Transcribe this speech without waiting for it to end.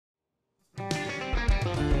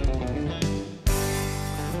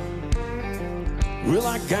Well,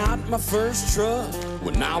 I got my first truck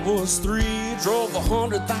when I was 3. Drove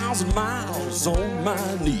 100,000 miles on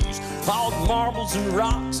my knees. Hauled marbles and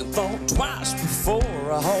rocks and thought twice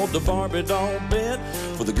before I hauled the Barbie doll bed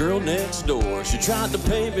for the girl next door. She tried to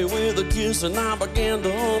pay me with a kiss and I began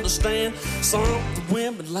to understand something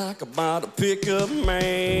women like about a pickup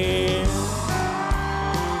man.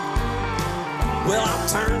 Well, I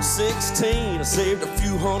turned 16, I saved a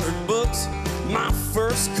few $100. My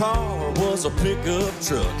first car was a pickup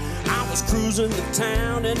truck. I was cruising to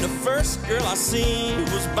town and the first girl I seen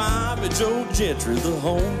was Bobby Joe Gentry, the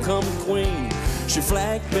homecoming queen. She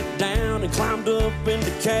flagged me down and climbed up in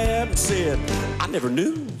the cab and said, I never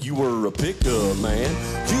knew you were a pickup man.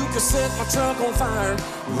 You could set my truck on fire,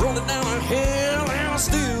 roll it down a hill, and I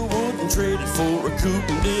still wouldn't trade it for a coupe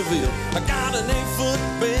and DeVille. I got an 8-foot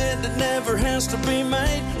bed that never has to be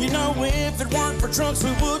made. You know, if it weren't for trucks,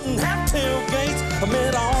 we wouldn't have tailgates. I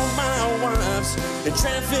met all my wives in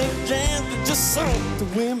traffic jams, and just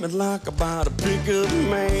something women like about a pickup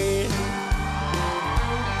man.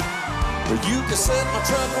 You can set my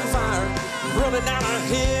truck on fire, run it down a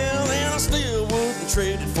hill, and I still wouldn't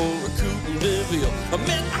trade it for a coupe and DeVille. I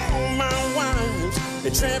met all my wives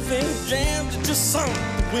in traffic jams, and just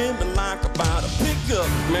something women like about a pickup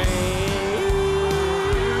man.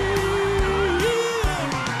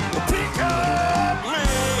 Yeah, a pickup man.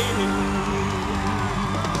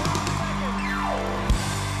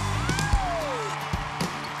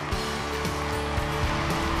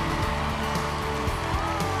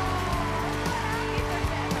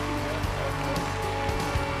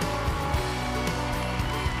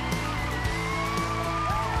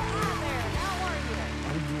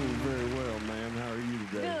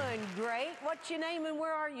 What's your name and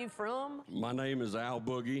where are you from? My name is Al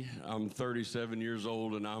Boogie. I'm 37 years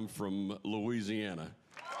old and I'm from Louisiana.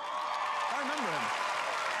 I remember him.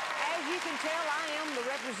 As you can tell, I am the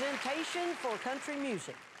representation for country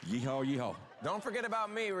music. Yeehaw, yeehaw. Don't forget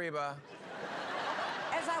about me, Reba.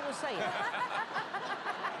 As I was saying,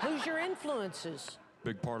 who's your influences?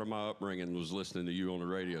 Big part of my upbringing was listening to you on the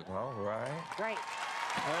radio. All right. Great.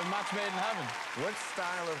 Match made in heaven. What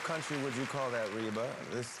style of country would you call that, Reba?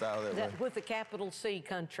 This style that With a capital C,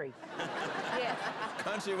 country. Yes.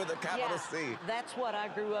 Country with a capital C. That's what I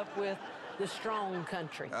grew up with, the strong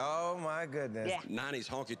country. Oh, my goodness. Yeah. 90s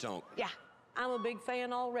honky-tonk. Yeah. I'm a big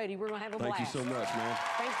fan already. We're going to have a blast. Thank you so much, man.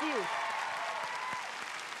 Thank you.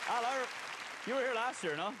 Al, you were here last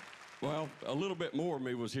year, no? Well, a little bit more of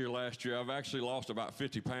me was here last year. I've actually lost about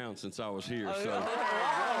 50 pounds since I was here. Oh, so. yeah.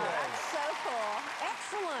 Oh, that's so cool.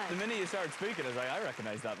 Excellent. The minute you started speaking, I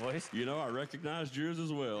recognize that voice. You know, I recognized yours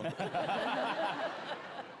as well.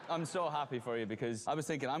 I'm so happy for you because I was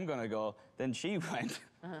thinking I'm going to go, then she went.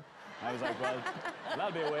 I was like, well,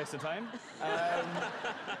 that'll be a waste of time.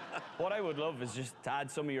 What I would love is just to add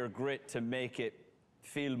some of your grit to make it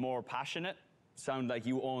feel more passionate. Sound like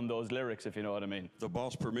you own those lyrics, if you know what I mean. The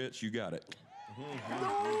boss permits, you got it.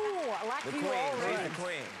 Oh, I like The you queen. already. She's the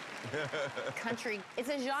queen. Country. It's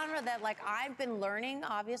a genre that, like, I've been learning,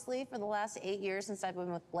 obviously, for the last 8 years since I've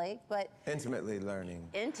been with Blake, but... Intimately learning.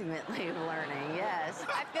 Intimately learning, yes.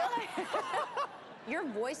 I feel like your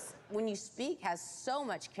voice, when you speak, has so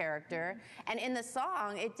much character, and in the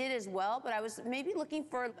song, it did as well, but I was maybe looking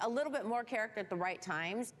for a little bit more character at the right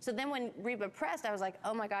times. So then when Reba pressed, I was like,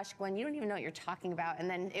 oh my gosh, Gwen, you don't even know what you're talking about, and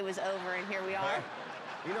then it was over, and here we are.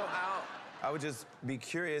 You know, Al, I would just be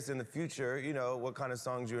curious in the future, you know, what kind of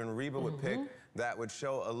songs you and Reba would pick that would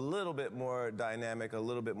show a little bit more dynamic, a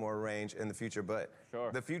little bit more range in the future. But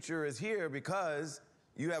the future is here because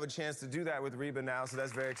you have a chance to do that with Reba now, so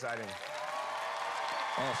that's very exciting.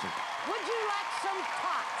 Awesome. Would you like some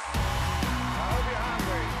tots? I hope you're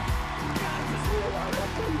hungry.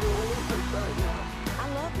 I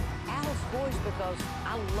love Al's voice because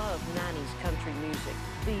I love 90s country music,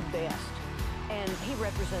 the best. And he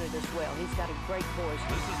represented us well. He's got a great voice.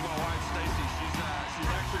 This is my wife, Stacy.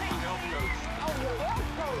 She's actually my health coach. Oh, your health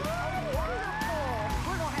coach. Oh, wonderful.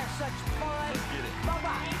 We're going to have such fun. Let's get it.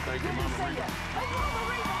 Bye-bye. Thank you, Good to Mama see Reba. you. Hey, Mama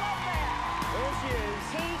Reba, love that. There she is.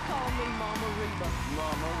 He called me Mama Reba.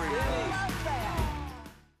 Mama Reba. I love that.